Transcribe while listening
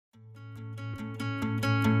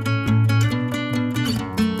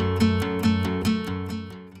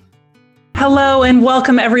Hello and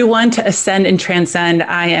welcome everyone to Ascend and Transcend.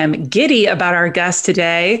 I am giddy about our guest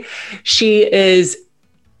today. She is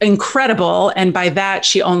incredible. And by that,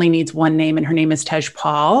 she only needs one name, and her name is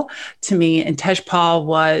Tejpaul to me. And Tejpaul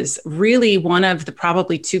was really one of the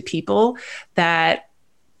probably two people that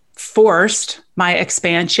forced my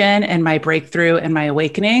expansion and my breakthrough and my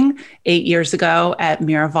awakening 8 years ago at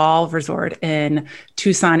Miraval Resort in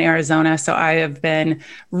Tucson, Arizona. So I have been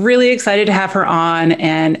really excited to have her on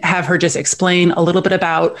and have her just explain a little bit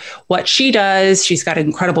about what she does. She's got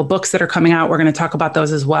incredible books that are coming out. We're going to talk about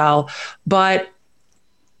those as well. But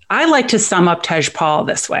I like to sum up Tejpaul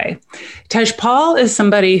this way. Tejpaul is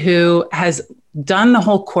somebody who has done the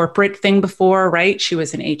whole corporate thing before, right? She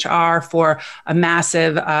was in HR for a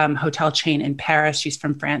massive hotel chain in Paris. She's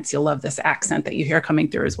from France. You'll love this accent that you hear coming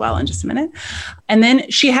through as well in just a minute. And then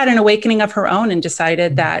she had an awakening of her own and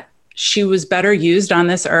decided that she was better used on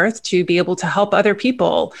this earth to be able to help other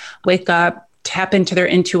people wake up, tap into their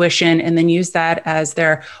intuition, and then use that as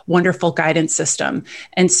their wonderful guidance system.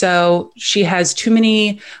 And so she has too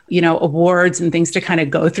many, awards and things to kind of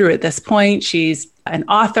go through at this point. She's an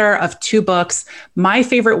author of 2 books. My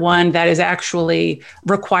favorite one that is actually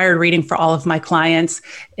required reading for all of my clients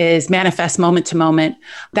is Manifest Moment to Moment.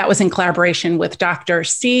 That was in collaboration with Dr.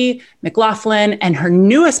 C. McLaughlin, and her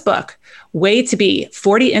newest book, Way to Be,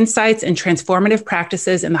 40 Insights and Transformative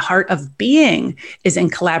Practices in the Heart of Being, is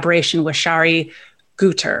in collaboration with Shari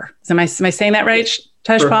Gutter. Am I saying that right,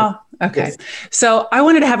 Tejpaul? Okay. Yes. So I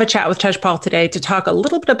wanted to have a chat with Tejpaul today to talk a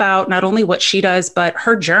little bit about not only what she does, but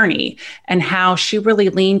her journey and how she really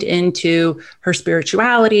leaned into her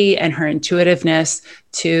spirituality and her intuitiveness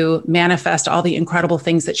to manifest all the incredible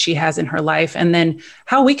things that she has in her life. And then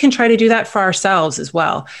how we can try to do that for ourselves as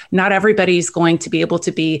well. Not everybody's going to be able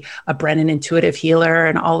to be a Brennan intuitive healer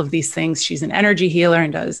and all of these things. She's an energy healer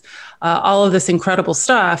and does all of this incredible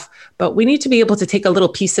stuff, but we need to be able to take a little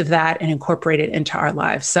piece of that and incorporate it into our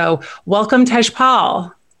lives. So welcome,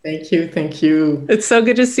 Tejpaul. Thank you. Thank you. It's so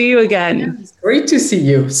good to see you again. Yeah, it's great to see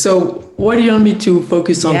you. So what do you want me to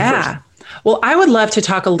focus on first? Well, I would love to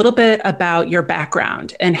talk a little bit about your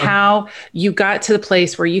background and how you got to the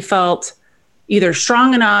place where you felt either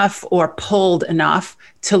strong enough or pulled enough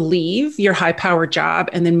to leave your high-powered job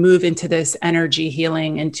and then move into this energy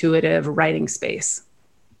healing, intuitive writing space.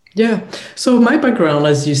 Yeah. So my background,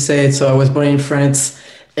 as you said, so I was born in France.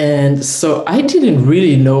 And so I didn't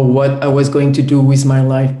really know what I was going to do with my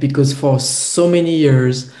life because for so many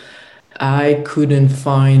years, I couldn't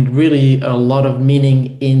find really a lot of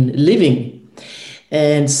meaning in living.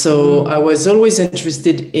 And so I was always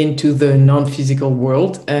interested into the non-physical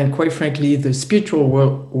world. And quite frankly, the spiritual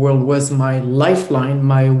world was my lifeline,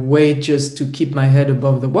 my way just to keep my head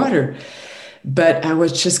above the water. But I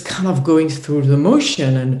was just kind of going through the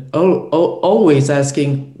motion and always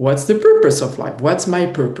asking, what's the purpose of life? What's my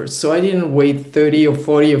purpose? So I didn't wait 30 or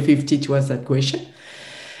 40 or 50 to ask that question.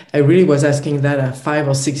 I really was asking that at 5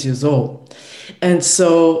 or 6 years old. And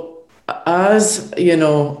so as,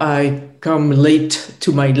 I come late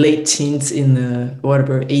to my late teens in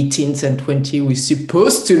 18s and 20, we're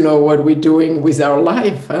supposed to know what we're doing with our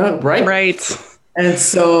life, right? Right. And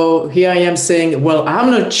so here I am saying, well,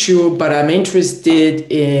 I'm not sure, but I'm interested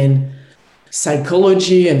in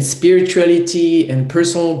psychology and spirituality and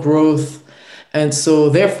personal growth. And so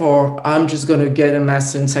therefore, I'm just going to get a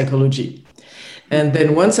master in psychology. And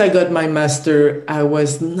then once I got my master, I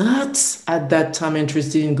was not at that time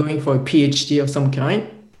interested in going for a PhD of some kind.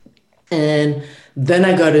 And then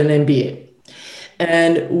I got an MBA.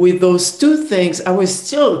 And with those two things, I was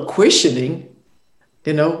still questioning,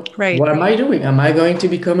 right. What am I doing? Am I going to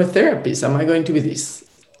become a therapist? Am I going to be this?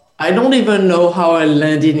 I don't even know how I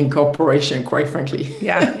landed in corporation, quite frankly.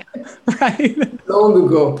 Yeah, right. Long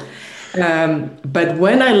ago. But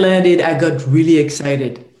when I landed, I got really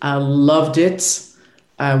excited. I loved it.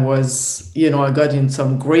 I was, I got in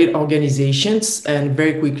some great organizations and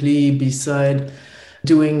very quickly beside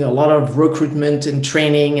doing a lot of recruitment and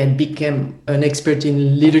training and became an expert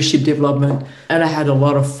in leadership development. And I had a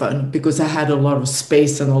lot of fun because I had a lot of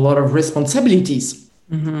space and a lot of responsibilities.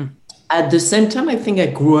 Mm-hmm. At the same time, I think I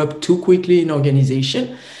grew up too quickly in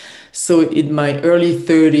organization. So in my early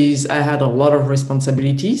 30s, I had a lot of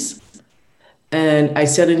responsibilities. And I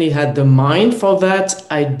certainly had the mind for that.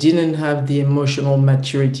 I didn't have the emotional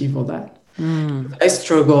maturity for that. I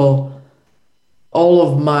struggle all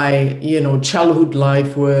of my, childhood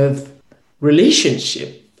life with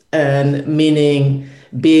relationship and meaning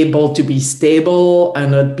be able to be stable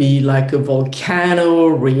and not be like a volcano,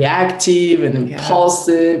 reactive and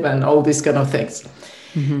impulsive and all these kind of things.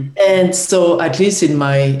 Mm-hmm. And so at least in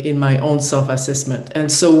my own self-assessment.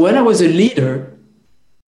 And so when I was a leader,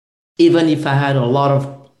 even if I had a lot of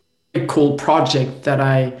cool projects that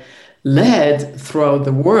I led throughout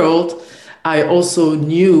the world, I also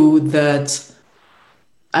knew that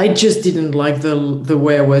I just didn't like the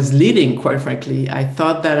way I was leading, quite frankly. I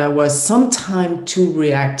thought that I was sometimes too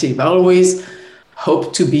reactive. I always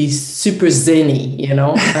hoped to be super zenny, you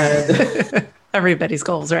know? And Everybody's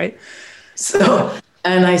goals, right? so,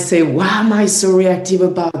 and I say, why am I so reactive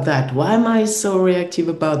about that? Why am I so reactive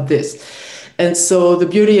about this? And so the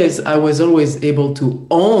beauty is I was always able to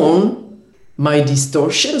own my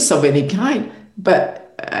distortions of any kind,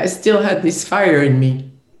 but I still had this fire in me.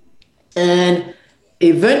 And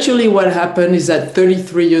eventually what happened is at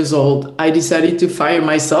 33 years old, I decided to fire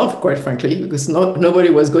myself, quite frankly, because nobody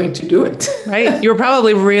was going to do it. Right. You were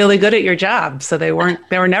probably really good at your job. So they were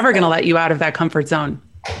never going to let you out of that comfort zone.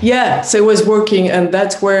 Yeah, so it was working. And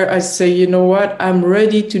that's where I say, you know what? I'm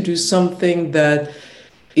ready to do something that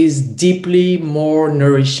is deeply more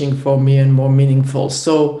nourishing for me and more meaningful.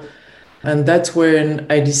 So, and that's when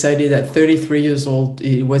I decided at 33 years old,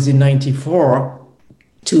 it was in 94,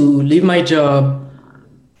 to leave my job,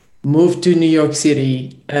 move to New York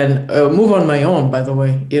City, and move on my own, by the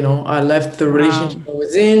way. You know, I left the relationship I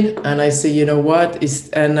was in and I say, you know what,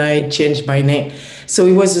 and I changed my name. So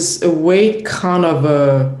it was just a way, kind of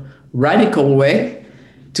a radical way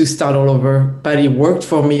to start all over, but it worked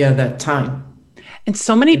for me at that time. And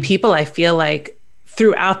so many people, I feel like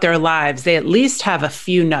throughout their lives, they at least have a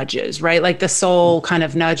few nudges, right? Like the soul kind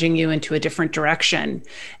of nudging you into a different direction.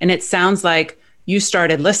 And it sounds like you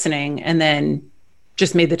started listening and then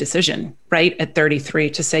just made the decision, right, at 33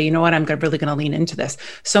 to say, you know what, I'm really going to lean into this.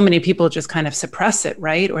 So many people just kind of suppress it,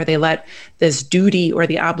 right? Or they let this duty or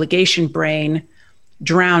the obligation brain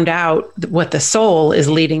drown out what the soul is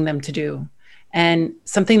leading them to do. And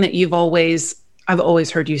something that I've always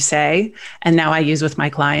heard you say, and now I use with my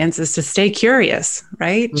clients, is to stay curious,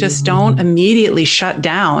 right? Mm-hmm. Just don't immediately shut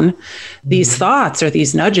down these thoughts or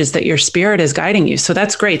these nudges that your spirit is guiding you. So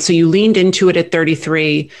that's great. So you leaned into it at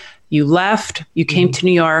 33, you left, you came to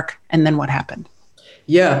New York, and then what happened?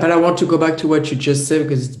 Yeah, but I want to go back to what you just said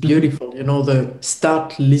because it's beautiful, you know, the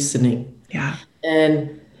start listening. Yeah.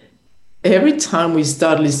 And every time we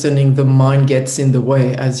start listening, the mind gets in the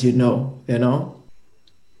way, as you know,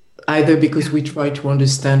 either because we try to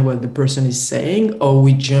understand what the person is saying or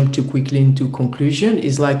we jump too quickly into conclusion.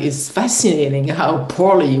 It's fascinating how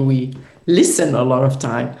poorly we listen a lot of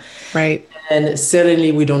time. Right. And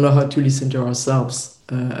suddenly we don't know how to listen to ourselves.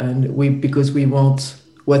 Because we want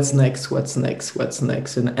what's next,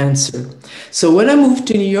 an answer. So when I moved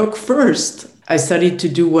to New York first, I started to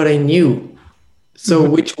do what I knew. So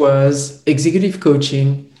which was executive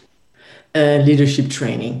coaching and leadership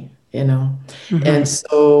training, And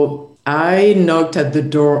so I knocked at the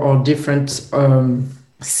door of different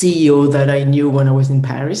CEO that I knew when I was in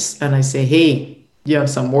Paris. And I say, hey, you have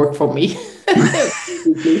some work for me.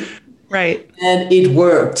 Right. And it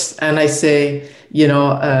worked. And I say,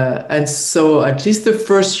 and so at least the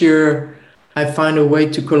first year, I found a way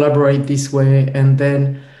to collaborate this way. And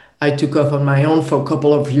then I took off on my own for a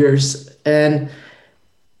couple of years. And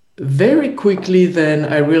very quickly,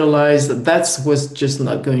 then I realized that was just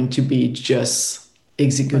not going to be just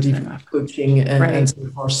executive coaching and so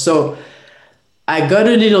forth. So I got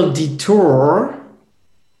a little detour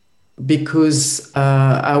because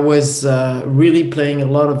I was really playing a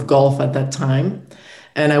lot of golf at that time.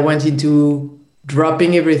 And I went into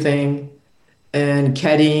dropping everything and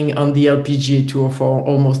caddying on the LPGA tour for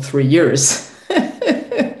almost 3 years.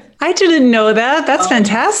 I didn't know that. That's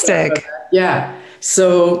fantastic. Yeah.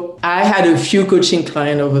 So I had a few coaching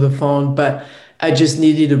clients over the phone, but I just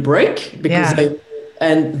needed a break because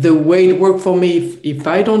and the way it worked for me, if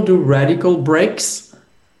I don't do radical breaks,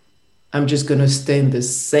 I'm just going to stay in the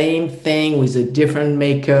same thing with a different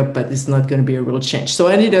makeup, but it's not going to be a real change. So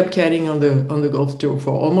I ended up caddying on the golf tour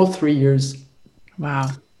for almost 3 years. Wow.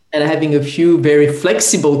 And having a few very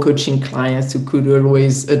flexible coaching clients who could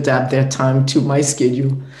always adapt their time to my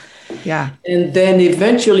schedule. Yeah. And then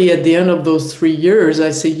eventually at the end of those 3 years,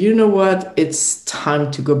 I say, you know what? It's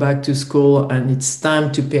time to go back to school and it's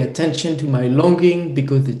time to pay attention to my longing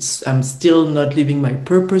because I'm still not living my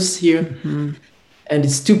purpose here. Mm-hmm. And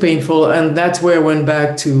it's too painful. And that's where I went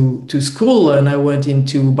back to school and I went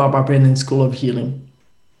into Barbara Brennan School of Healing.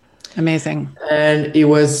 Amazing. And it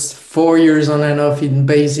was 4 years on and off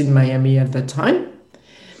based in Miami at that time.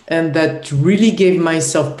 And that really gave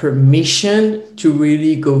myself permission to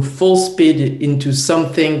really go full speed into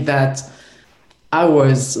something that I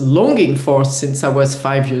was longing for since I was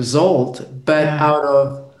 5 years old. But out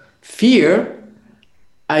of fear,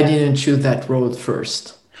 I didn't choose that road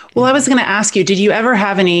first. Well, I was going to ask you, did you ever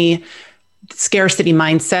have any scarcity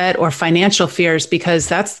mindset or financial fears, because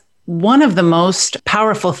that's one of the most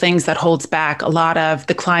powerful things that holds back a lot of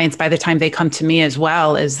the clients by the time they come to me as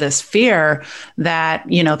well, is this fear that,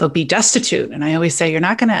 they'll be destitute. And I always say, you're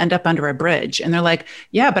not going to end up under a bridge. And they're like,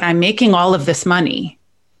 yeah, but I'm making all of this money.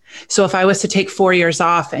 So if I was to take 4 years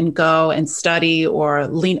off and go and study or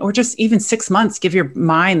lean, or just even 6 months, give your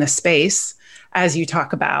mind the space, as you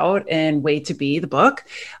talk about in Way to Be, the book,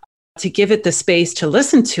 to give it the space to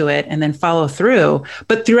listen to it and then follow through.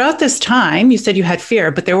 But throughout this time, you said you had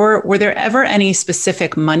fear, but were there ever any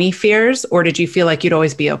specific money fears, or did you feel like you'd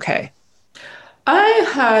always be okay? I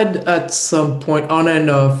had at some point on and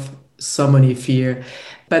off some money fear,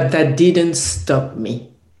 but that didn't stop me.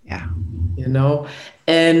 Yeah.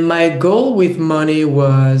 And my goal with money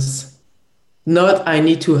was not I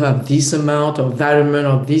need to have this amount or that amount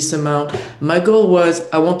or this amount. My goal was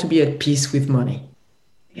I want to be at peace with money.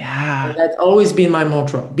 Yeah. And that's always been my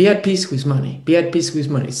mantra. Be at peace with money. Be at peace with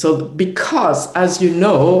money. So because, as you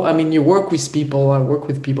know, you work with people, I work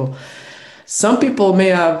with people. Some people may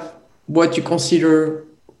have what you consider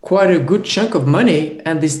quite a good chunk of money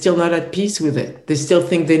and they're still not at peace with it. They still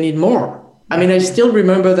think they need more. I still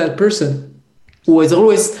remember that person who was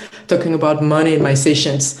always talking about money in my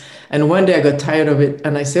sessions. And one day I got tired of it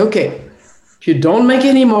and I said, okay, if you don't make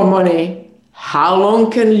any more money, how long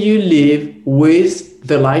can you live with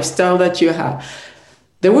the lifestyle that you have?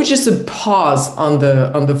 There was just a pause on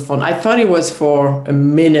the phone. I thought it was for a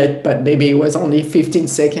minute, but maybe it was only 15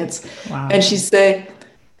 seconds. Wow. And she said,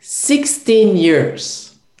 16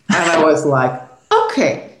 years. And I was like,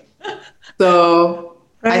 okay. So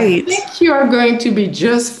right. I think you are going to be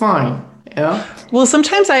just fine. Yeah. Well,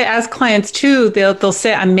 sometimes I ask clients too, they'll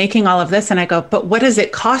say, I'm making all of this. And I go, but what is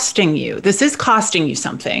it costing you? This is costing you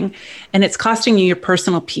something. And it's costing you your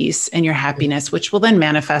personal peace and your happiness, which will then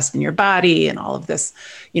manifest in your body and all of this,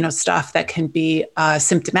 stuff that can be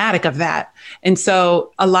symptomatic of that. And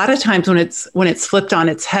so a lot of times when it's flipped on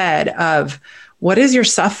its head of what is your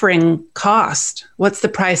suffering cost? What's the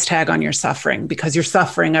price tag on your suffering? Because you're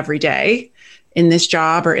suffering every day in this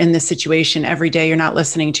job or in this situation. Every day you're not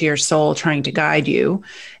listening to your soul trying to guide you,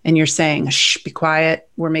 and you're saying, shh, be quiet,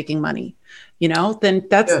 we're making money, then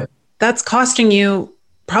that's costing you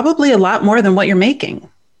probably a lot more than what you're making.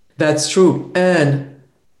 That's true. And,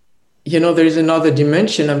 there is another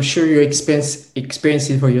dimension. I'm sure you experience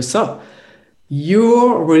it for yourself.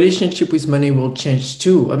 Your relationship with money will change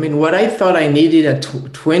too. What I thought I needed at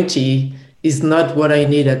 20 is not what I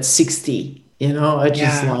need at 60. I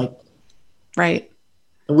just right.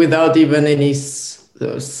 Without even any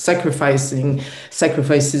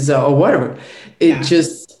sacrifices or whatever. It's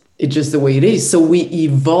just the way it is. So we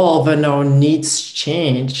evolve and our needs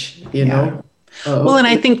change, know. Well, and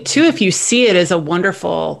I think too, if you see it as a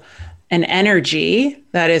wonderful an energy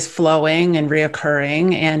that is flowing and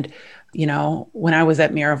reoccurring. And, when I was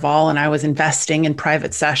at Miraval and I was investing in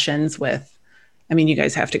private sessions with, you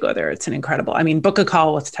guys have to go there. It's an incredible, book a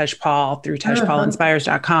call with Tej Paul through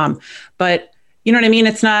tejpaulinspires.com. But you know what I mean?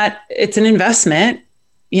 It's an investment,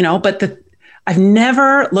 but I've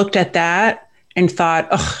never looked at that and thought,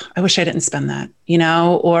 oh, I wish I didn't spend that,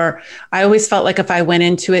 or I always felt like if I went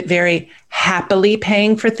into it very happily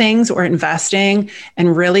paying for things or investing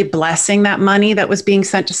and really blessing that money that was being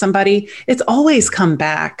sent to somebody, it's always come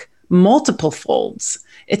back multiple folds.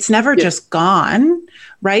 It's never just gone,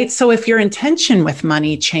 right? So if your intention with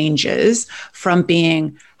money changes from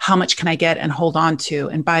being how much can I get and hold on to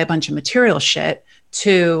and buy a bunch of material shit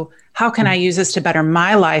to how can I use this to better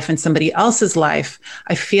my life and somebody else's life,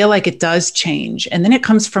 I feel like it does change. And then it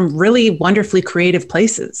comes from really wonderfully creative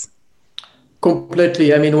places.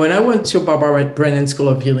 Completely. When I went to Barbara Brennan School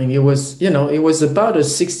of Healing, it was about a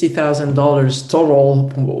 $60,000 total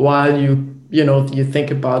while you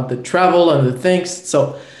think about the travel and the things.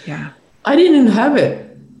 So I didn't have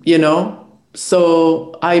it,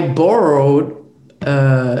 so I borrowed,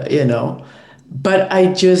 but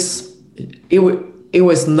it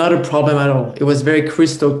was not a problem at all. It was very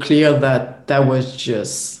crystal clear that was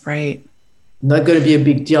just right. Not going to be a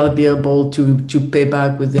big deal. I'll be able to pay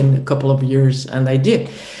back within a couple of years. And I did.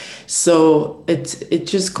 So it's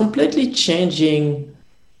just completely changing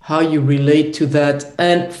how you relate to that.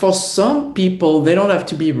 And for some people, they don't have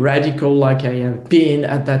to be radical like I have been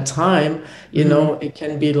at that time. It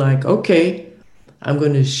can be like, okay, I'm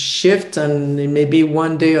going to shift, and maybe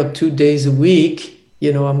 1 day or 2 days a week,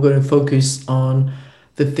 I'm going to focus on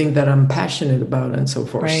the thing that I'm passionate about and so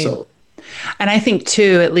forth. Right. So, and I think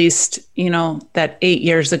too, at least, that 8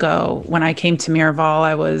 years ago when I came to Miraval,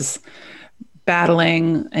 I was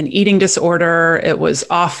battling an eating disorder. It was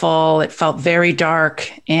awful. It felt very dark.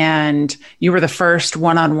 And you were the first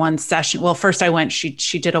one-on-one session. Well, first I went,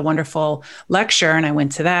 she did a wonderful lecture and I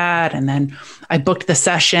went to that. And then I booked the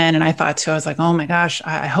session and I thought too, I was like, oh my gosh,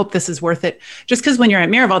 I hope this is worth it. Just because when you're at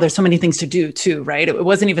Miraval, there's so many things to do too, right? It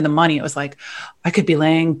wasn't even the money. It was like, I could be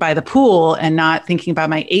laying by the pool and not thinking about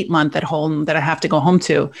my 8-month at home that I have to go home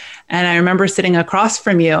to. And I remember sitting across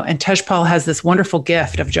from you, and Tejpaul has this wonderful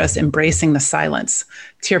gift of just embracing the silence.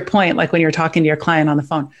 To your point, like when you're talking to your client on the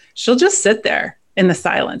phone, she'll just sit there in the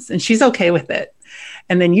silence and she's okay with it.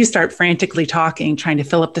 And then you start frantically talking, trying to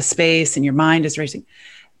fill up the space and your mind is racing.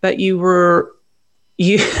 But you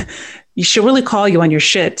should really call you on your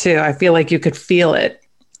shit too. I feel like you could feel it,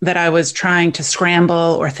 that I was trying to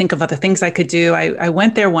scramble or think of other things I could do. I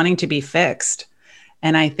went there wanting to be fixed.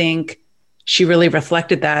 And I think she really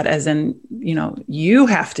reflected that as in, you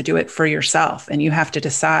have to do it for yourself and you have to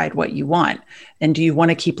decide what you want. And do you want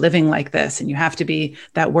to keep living like this? And you have to be,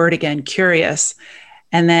 that word again, curious.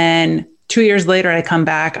 And then 2 years later, I come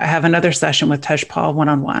back, I have another session with Tejpaul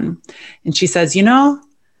one-on-one. And she says,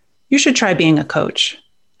 you should try being a coach.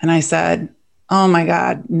 And I said, oh my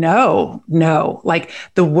God, no. Like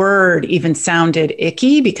the word even sounded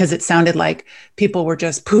icky because it sounded like people were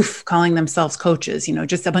just calling themselves coaches,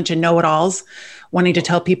 just a bunch of know-it-alls wanting to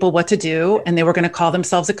tell people what to do. And they were going to call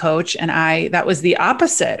themselves a coach. And that was the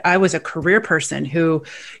opposite. I was a career person who,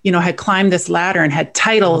 had climbed this ladder and had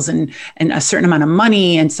titles and a certain amount of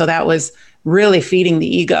money. And so that was really feeding the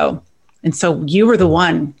ego. And so you were the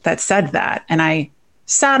one that said that. And I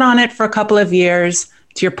sat on it for a couple of years.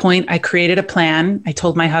 To your point, I created a plan. I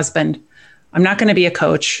told my husband, I'm not going to be a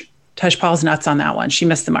coach. Tejpaul's nuts on that one. She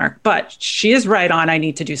missed the mark, but she is right on. I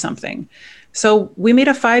need to do something. So we made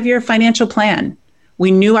a 5-year financial plan.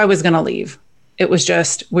 We knew I was going to leave. It was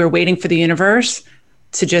just, we were waiting for the universe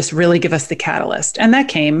to just really give us the catalyst. And that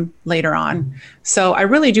came later on. So I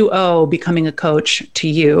really do owe becoming a coach to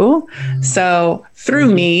you. So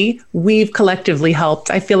through me, we've collectively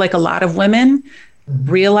helped. I feel like a lot of women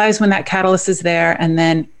realize when that catalyst is there and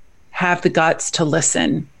then have the guts to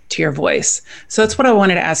listen to your voice. So that's what I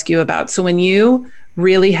wanted to ask you about. So when you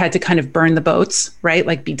really had to kind of burn the boats, right?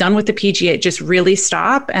 Like be done with the PGA, just really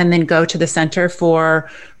stop and then go to the center for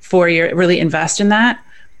your, really invest in that.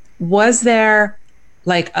 Was there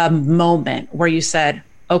like a moment where you said,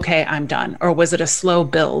 okay, I'm done? Or was it a slow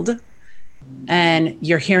build and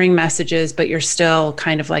you're hearing messages, but you're still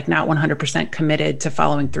kind of like not 100% committed to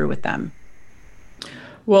following through with them?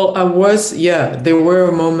 Well, there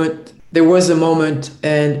was a moment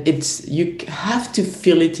and you have to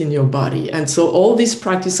feel it in your body. And so all this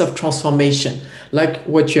practice of transformation, like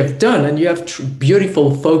what you have done, and you have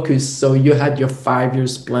beautiful focus. So you had your 5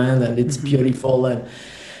 years plan and it's beautiful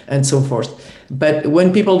and so forth. But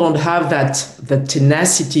when people don't have that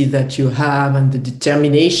tenacity that you have and the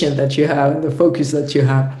determination that you have and the focus that you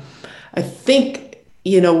have, I think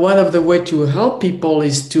one of the ways to help people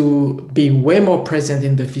is to be way more present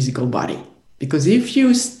in the physical body. Because if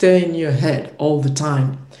you stay in your head all the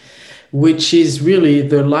time, which is really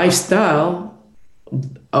the lifestyle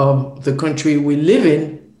of the country we live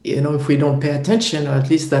in, if we don't pay attention, or at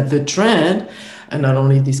least that's the trend, and not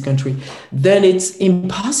only this country, then it's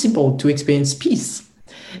impossible to experience peace.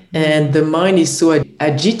 And the mind is so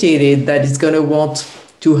agitated that it's going to want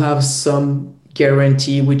to have some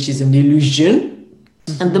guarantee, which is an illusion.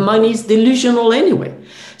 And the mind is delusional anyway.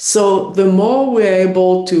 So the more we're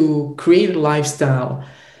able to create a lifestyle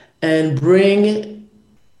and bring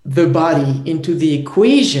the body into the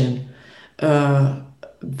equation,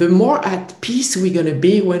 the more at peace we're going to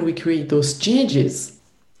be when we create those changes.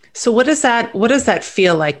 So what does that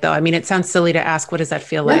feel like though? I mean, it sounds silly to ask, what does that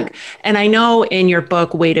feel like? And I know in your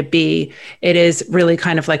book, Way to Be, it is really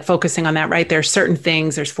kind of like focusing on that, right? There's certain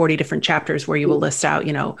things, there's 40 different chapters where you will list out,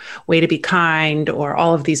 way to be kind or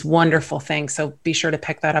all of these wonderful things. So be sure to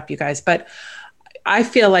pick that up, you guys. But I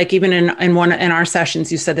feel like even in our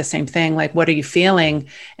sessions, you said the same thing, like, what are you feeling?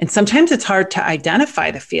 And sometimes it's hard to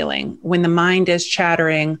identify the feeling when the mind is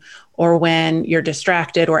chattering or when you're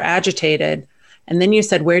distracted or agitated. And then you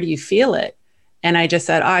said, where do you feel it? And I just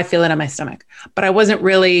said, I feel it in my stomach. But I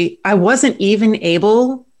wasn't even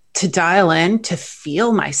able to dial in to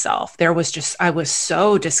feel myself. I was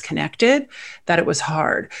so disconnected that it was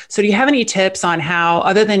hard. So do you have any tips on how,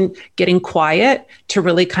 other than getting quiet, to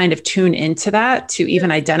really kind of tune into that, to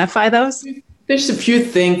even identify those? There's a few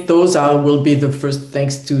things. Those will be the first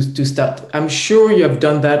things to start. I'm sure you have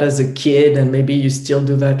done that as a kid, and maybe you still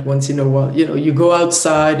do that once in a while. You go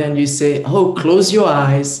outside and you say, oh, close your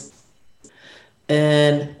eyes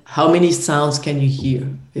and how many sounds can you hear,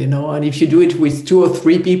 and if you do it with 2 or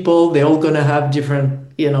 3 people, they're all going to have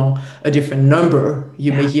different, a different number.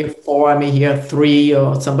 You may hear 4, I may hear 3,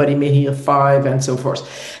 or somebody may hear 5, and so forth.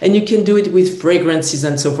 And you can do it with fragrances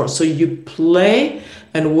and so forth. So you play,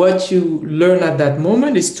 and what you learn at that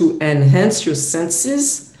moment is to enhance your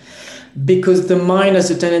senses, because the mind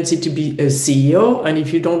has a tendency to be a CEO. And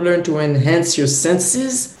if you don't learn to enhance your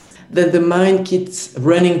senses, then the mind keeps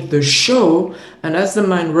running the show. And as the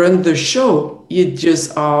mind runs the show, you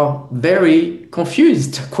just are very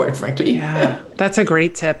confused, quite frankly. Yeah, that's a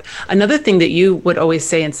great tip. Another thing that you would always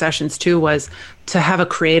say in sessions too was to have a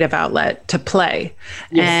creative outlet to play.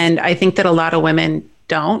 Yes. And I think that a lot of women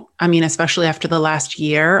don't. I mean, especially after the last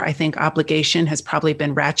year, I think obligation has probably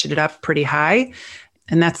been ratcheted up pretty high.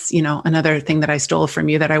 And that's, another thing that I stole from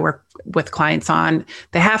you that I work with clients on.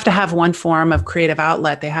 They have to have one form of creative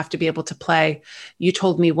outlet. They have to be able to play. You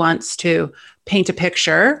told me once to paint a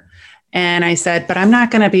picture, and I said, but I'm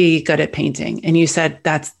not going to be good at painting. And you said,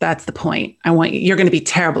 that's the point. You're going to be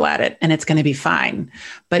terrible at it, and it's going to be fine.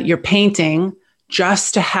 But you're painting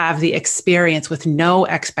just to have the experience with no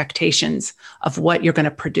expectations of what you're going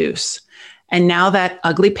to produce. And now that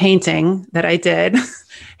ugly painting that I did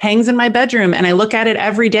hangs in my bedroom, and I look at it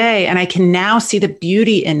every day, and I can now see the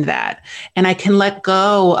beauty in that. And I can let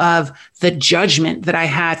go of the judgment that I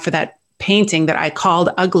had for that painting that I called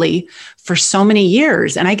ugly for so many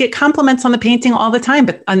years. And I get compliments on the painting all the time,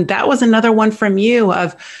 but that was another one from you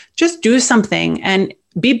of just do something and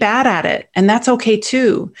be bad at it. And that's okay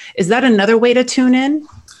too. Is that another way to tune in?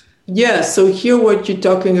 Yeah, so here what you're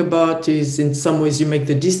talking about is, in some ways, you make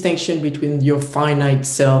the distinction between your finite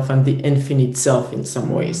self and the infinite self in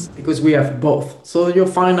some ways, because we have both. So your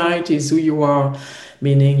finite is who you are,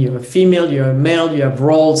 meaning you're a female, you're a male, you have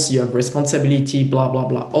roles, you have responsibility, blah, blah,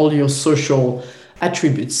 blah, all your social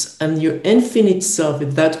attributes. And your infinite self,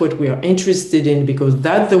 that's what we are interested in, because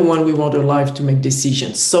that's the one we want our life to make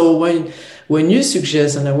decisions. So when you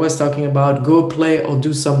suggest, and I was talking about go play or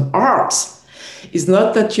do some arts, it's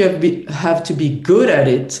not that you have to be good at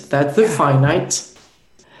it, that's the finite,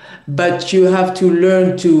 but you have to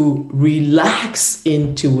learn to relax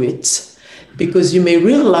into it, because you may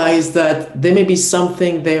realize that there may be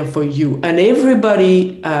something there for you. And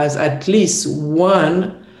everybody has at least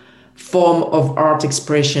one form of art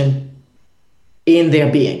expression in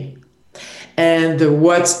their being. And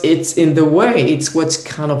what's in the way, it's what's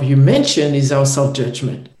kind of, you mentioned, is our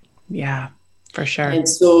self-judgment. Yeah. For sure. And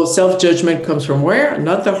so self-judgment comes from where?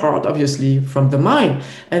 Not the heart, obviously, from the mind.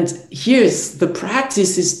 And here's the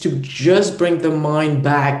practice, is to just bring the mind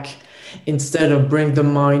back instead of bring the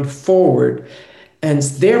mind forward. And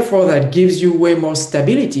therefore, that gives you way more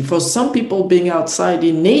stability. For some people, being outside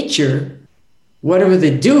in nature, whatever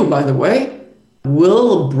they do, by the way,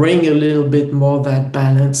 will bring a little bit more that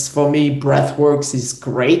balance. For me, breath works is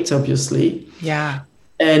great, obviously. Yeah.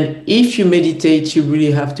 And if you meditate, you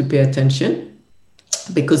really have to pay attention,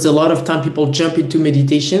 because a lot of time people jump into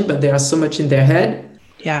meditation, but there are so much in their head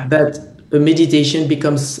that a meditation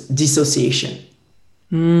becomes dissociation.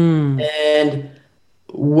 And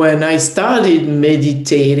when I started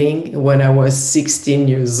meditating when I was 16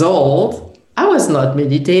 years old, I was not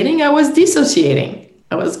meditating, I was dissociating.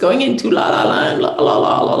 I was going into la la la la la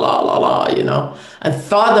la la la la, I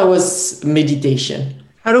thought that was meditation.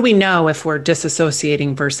 How do we know if we're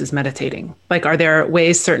disassociating versus meditating? Like, are there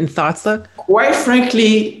ways certain thoughts look? Quite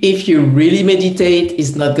frankly, if you really meditate,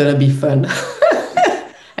 it's not going to be fun.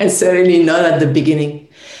 And certainly not at the beginning.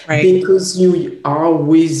 Right. Because you are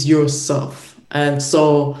with yourself. And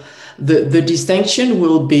so the distinction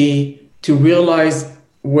will be to realize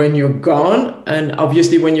when you're gone. And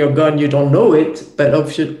obviously, when you're gone, you don't know it, but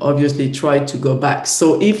obviously try to go back.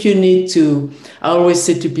 So if you need to, I always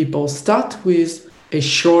say to people, start with a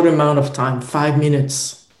short amount of time, 5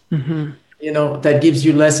 minutes, that gives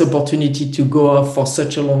you less opportunity to go off for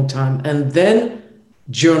such a long time. And then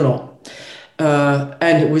journal.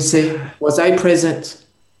 And we say, was I present?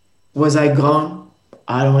 Was I gone?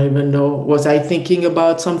 I don't even know. Was I thinking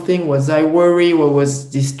about something? Was I worried or was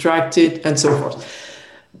distracted? And so forth.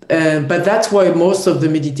 But that's why most of the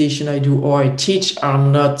meditation I do or I teach are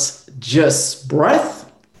not just breath.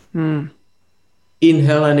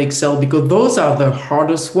 Inhale and exhale, because those are the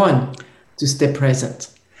hardest one to stay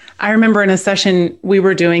present. I remember in a session we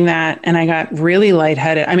were doing that and I got really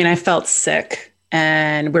lightheaded. I mean, I felt sick,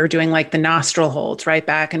 and we were doing like the nostril holds, right,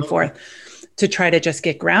 back and forth to try to just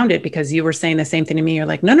get grounded, because you were saying the same thing to me. You're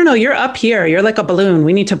like, no, you're up here. You're like a balloon.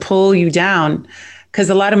 We need to pull you down.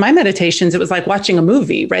 Because a lot of my meditations, it was like watching a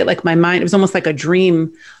movie, right? Like my mind, it was almost like a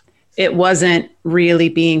dream. It wasn't really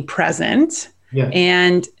being present. Yeah.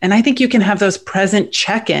 And I think you can have those present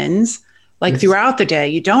check-ins like Yes. throughout the day.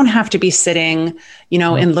 You don't have to be sitting,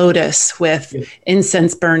 No. in lotus with Yes.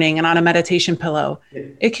 incense burning and on a meditation pillow. Yes.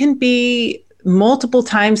 It can be multiple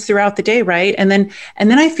times throughout the day, right? And then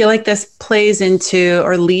I feel like this plays into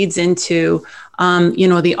or leads into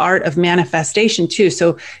the art of manifestation too.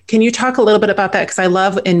 So can you talk a little bit about that? Because I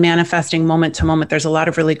love in manifesting moment to moment, there's a lot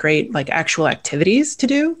of really great like actual activities to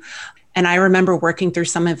do. And I remember working through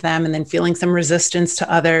some of them and then feeling some resistance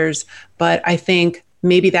to others. But I think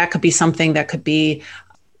maybe that could be something that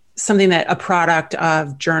a product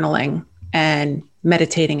of journaling and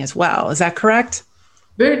meditating as well. Is that correct?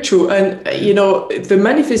 Very true. And, the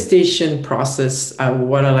manifestation process,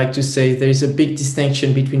 what I like to say, there's a big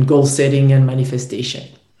distinction between goal setting and manifestation.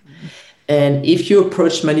 And if you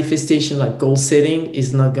approach manifestation like goal setting,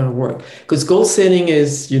 it's not going to work. Because goal setting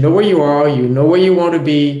is, you know where you are, you know where you want to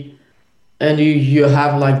be, and you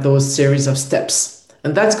have like those series of steps.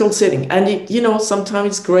 And that's goal setting. And, sometimes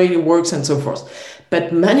it's great, it works and so forth.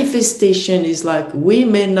 But manifestation is like we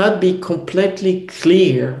may not be completely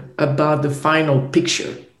clear about the final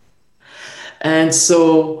picture. And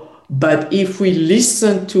so, but if we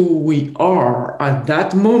listen to who we are at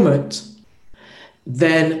that moment,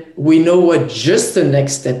 then we know what just the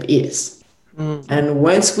next step is. And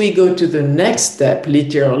once we go to the next step,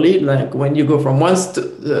 literally, like when you go from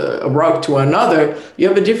a rock to another, you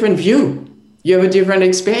have a different view, you have a different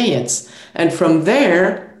experience. And from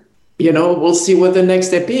there, we'll see what the next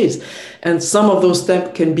step is. And some of those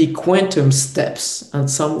steps can be quantum steps, and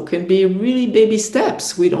some can be really baby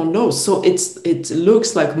steps. We don't know. So it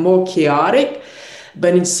looks like more chaotic,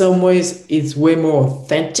 but in some ways it's way more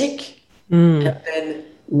authentic. And then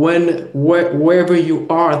wherever you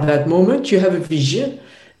are at that moment, you have a vision,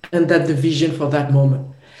 and that's the vision for that moment.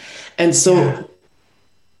 And so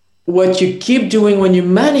what you keep doing when you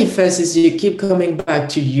manifest is you keep coming back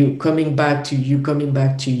to you, coming back to you, coming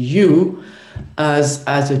back to you as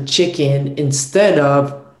a check-in, instead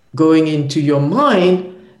of going into your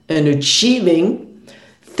mind and achieving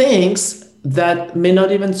things that may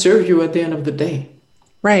not even serve you at the end of the day.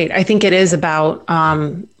 Right. I think it is about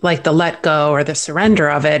like the let go or the surrender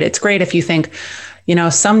of it. It's great if you think,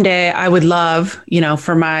 someday I would love,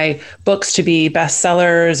 for my books to be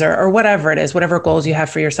bestsellers or whatever it is, whatever goals you have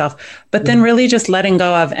for yourself, but then really just letting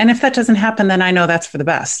go of. And if that doesn't happen, then I know that's for the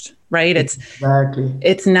best, right? Exactly.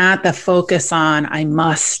 It's not the focus on I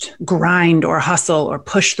must grind or hustle or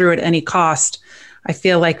push through at any cost. I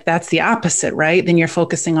feel like that's the opposite, right? Then you're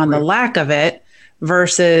focusing on the lack of it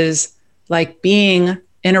versus like being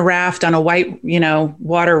in a raft on a white,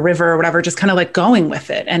 water river or whatever, just kind of like going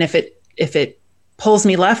with it. And if it pulls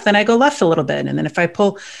me left, then I go left a little bit. And then if I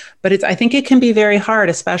pull, but I think it can be very hard,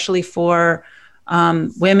 especially for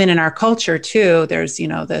women in our culture too. There's,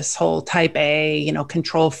 this whole type A,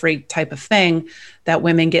 control freak type of thing that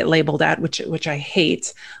women get labeled at, which I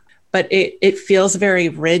hate. But it feels very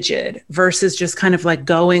rigid versus just kind of like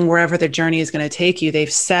going wherever the journey is going to take you.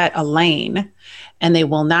 They've set a lane and they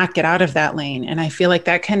will not get out of that lane. And I feel like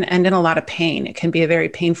that can end in a lot of pain. It can be a very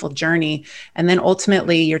painful journey. And then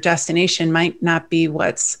ultimately your destination might not be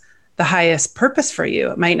what's the highest purpose for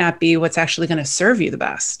you. It might not be what's actually going to serve you the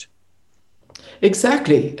best.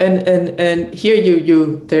 Exactly. And here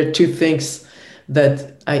there are two things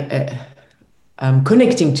that I'm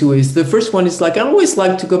connecting to. Is the first one is like, I always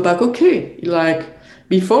like to go back, okay, like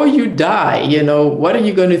before you die, what are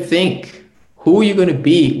you going to think? Who are you going to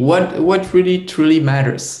be? What really truly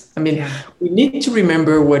matters? I mean, we need to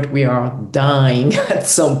remember what we are dying at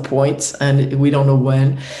some point, and we don't know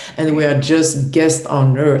when, and we are just guests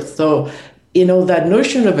on earth. So, that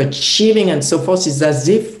notion of achieving and so forth is as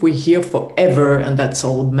if we're here forever, and that's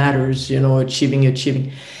all that matters,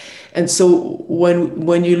 achieving. And so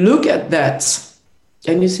when you look at that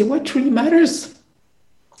and you say, what truly matters?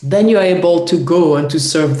 Then you are able to go and to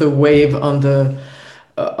surf the wave on the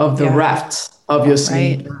raft,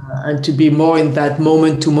 obviously, and to be more in that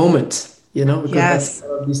moment to moment, because that's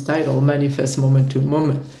this title, manifest moment to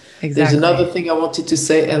moment. Exactly. There's another thing I wanted to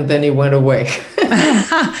say, and then it went away.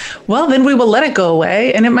 Well, then we will let it go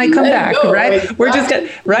away, and it might come back, right? Exactly. We're just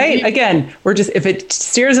again. We're just, if it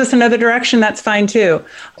steers us another direction, that's fine too.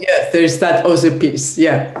 Yeah, there's that other piece.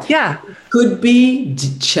 Yeah. Could be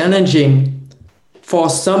challenging for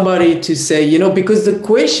somebody to say, because the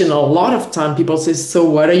question a lot of time people say, so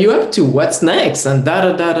what are you up to? What's next? And da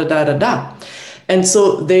da da da da da da. And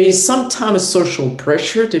so there is sometimes social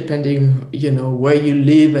pressure, depending, where you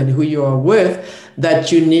live and who you are with,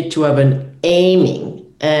 that you need to have an aiming.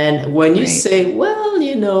 And when you say, well,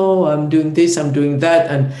 I'm doing this, I'm doing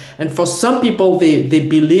that. And for some people, they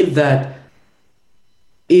believe that,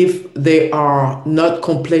 if they are not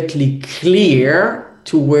completely clear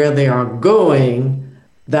to where they are going,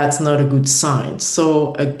 that's not a good sign.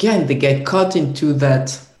 So again, they get caught into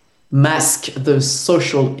that mask, the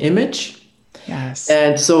social image. Yes.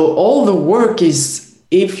 And so all the work is,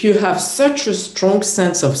 if you have such a strong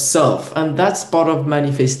sense of self, and that's part of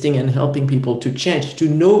manifesting and helping people to change, to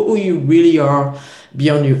know who you really are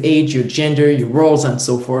beyond your age, your gender, your roles, and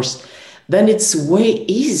so forth, then it's way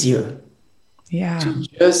easier to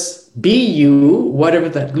just be you, whatever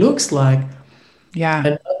that looks like, and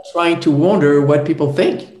not trying to wonder what people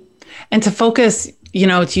think. And to focus,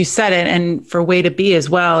 you said it, and for way to be as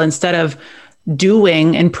well, instead of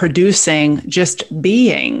doing and producing, just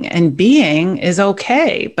being. And being is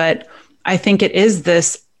okay. But I think it is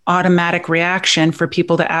this automatic reaction for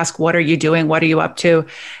people to ask, what are you doing? What are you up to?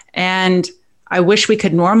 And I wish we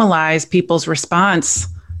could normalize people's response,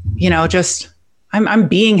 just I'm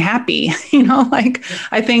being happy,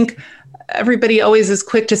 I think everybody always is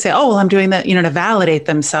quick to say, oh, well, I'm doing that, to validate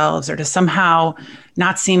themselves or to somehow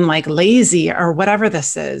not seem like lazy or whatever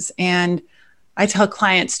this is. And I tell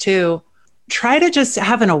clients too, try to just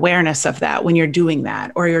have an awareness of that when you're doing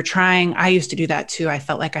that, or you're trying. I used to do that too. I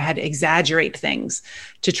felt like I had to exaggerate things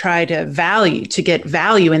to try to get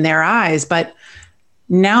value in their eyes. But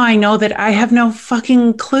now I know that I have no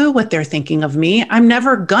fucking clue what they're thinking of me. I'm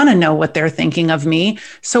never gonna know what they're thinking of me.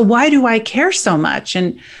 So why do I care so much?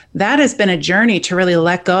 And that has been a journey to really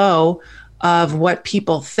let go of what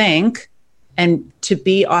people think and to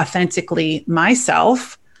be authentically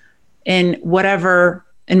myself in whatever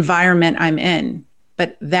environment I'm in.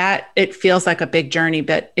 But that, it feels like a big journey.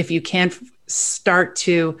 But if you can't start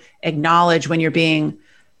to acknowledge when you're being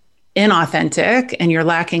inauthentic and you're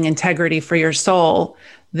lacking integrity for your soul,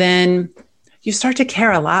 then you start to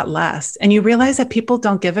care a lot less. And you realize that people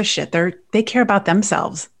don't give a shit. They care about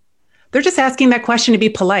themselves. They're just asking that question to be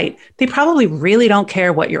polite. They probably really don't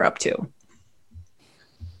care what you're up to.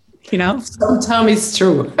 Sometimes it's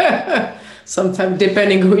true. Sometimes,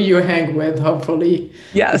 depending who you hang with, hopefully.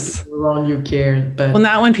 Yes. Around you care. But well,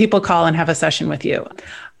 not when people call and have a session with you.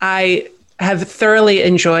 I have thoroughly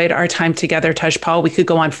enjoyed our time together, Tejpaul. We could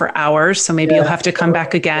go on for hours, so maybe you'll have to come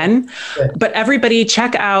back again. Good. But everybody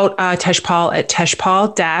check out Tejpaul at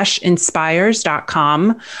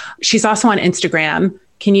tejpaul-inspires.com. She's also on Instagram.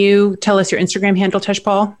 Can you tell us your Instagram handle,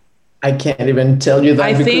 Tejpaul? I can't even tell you that.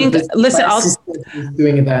 I think, listen,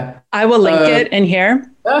 doing that. I will link it in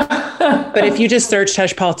here. But if you just search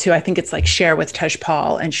Tejpaul too, I think it's like Share with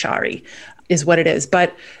Tejpaul and Shari is what it is.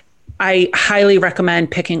 But I highly recommend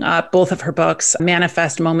picking up both of her books,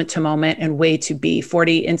 Manifest Moment to Moment and Way to Be,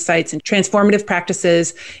 40 Insights and Transformative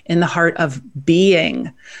Practices in the Heart of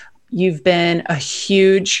Being. You've been a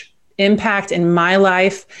huge impact in my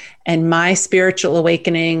life and my spiritual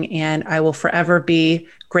awakening, and I will forever be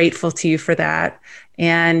grateful to you for that.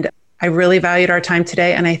 And I really valued our time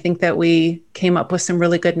today. And I think that we came up with some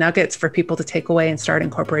really good nuggets for people to take away and start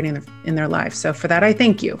incorporating in their lives. So for that, I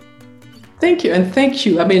thank you. Thank you. And thank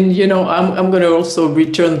you. I mean, I'm going to also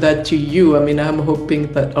return that to you. I mean, I'm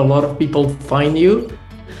hoping that a lot of people find you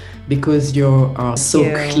because you're so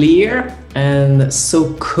clear and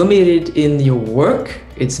so committed in your work.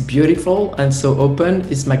 It's beautiful and so open.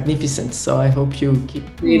 It's magnificent. So I hope you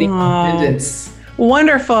keep creating confidence.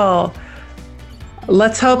 Wonderful.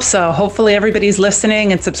 Let's hope so. Hopefully everybody's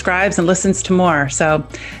listening and subscribes and listens to more. So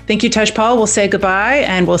thank you, Tejpaul. We'll say goodbye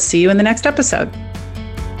and we'll see you in the next episode.